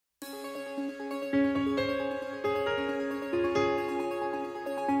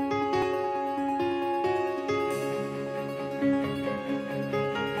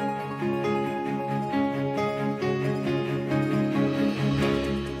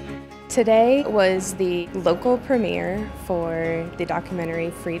Today was the local premiere for the documentary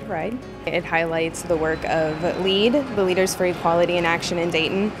Free to Ride. It highlights the work of LEAD, the Leaders for Equality in Action in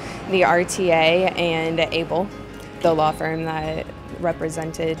Dayton, the RTA, and ABLE, the law firm that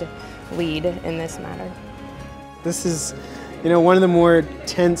represented LEAD in this matter. This is, one of the more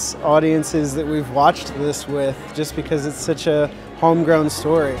tense audiences that we've watched this with, just because it's such a homegrown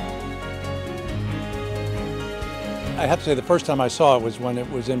story. I have to say the first time I saw it was when it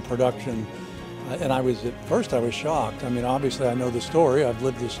was in production, and at first I was shocked. I mean, obviously I know the story, I've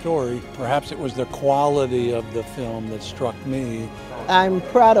lived the story. Perhaps it was the quality of the film that struck me. I'm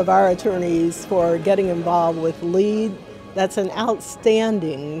proud of our attorneys for getting involved with LEAD. That's an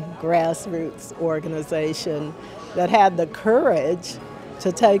outstanding grassroots organization that had the courage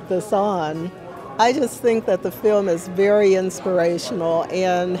to take this on. I just think that the film is very inspirational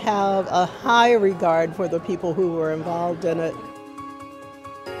and have a high regard for the people who were involved in it.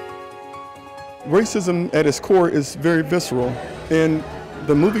 Racism at its core is very visceral, and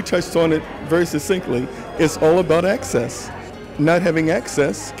the movie touched on it very succinctly. It's all about access. Not having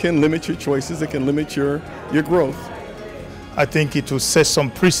access can limit your choices, it can limit your growth. I think it will set some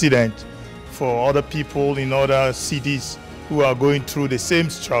precedent for other people in other cities who are going through the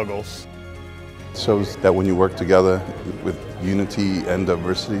same struggles. It shows that when you work together with unity and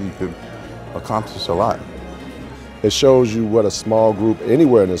diversity, you can accomplish a lot. It shows you what a small group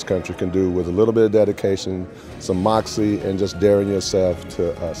anywhere in this country can do with a little bit of dedication, some moxie, and just daring yourself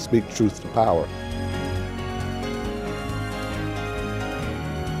to speak truth to power.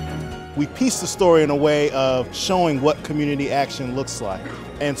 We piece the story in a way of showing what community action looks like.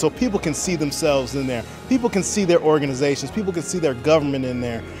 And so people can see themselves in there. People can see their organizations. People can see their government in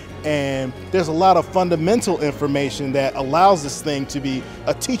there. And there's a lot of fundamental information that allows this thing to be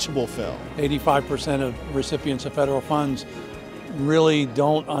a teachable film. 85% of recipients of federal funds really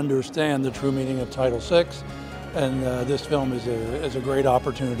don't understand the true meaning of Title VI. And this film is a great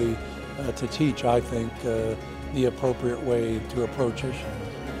opportunity to teach, I think, the appropriate way to approach issues.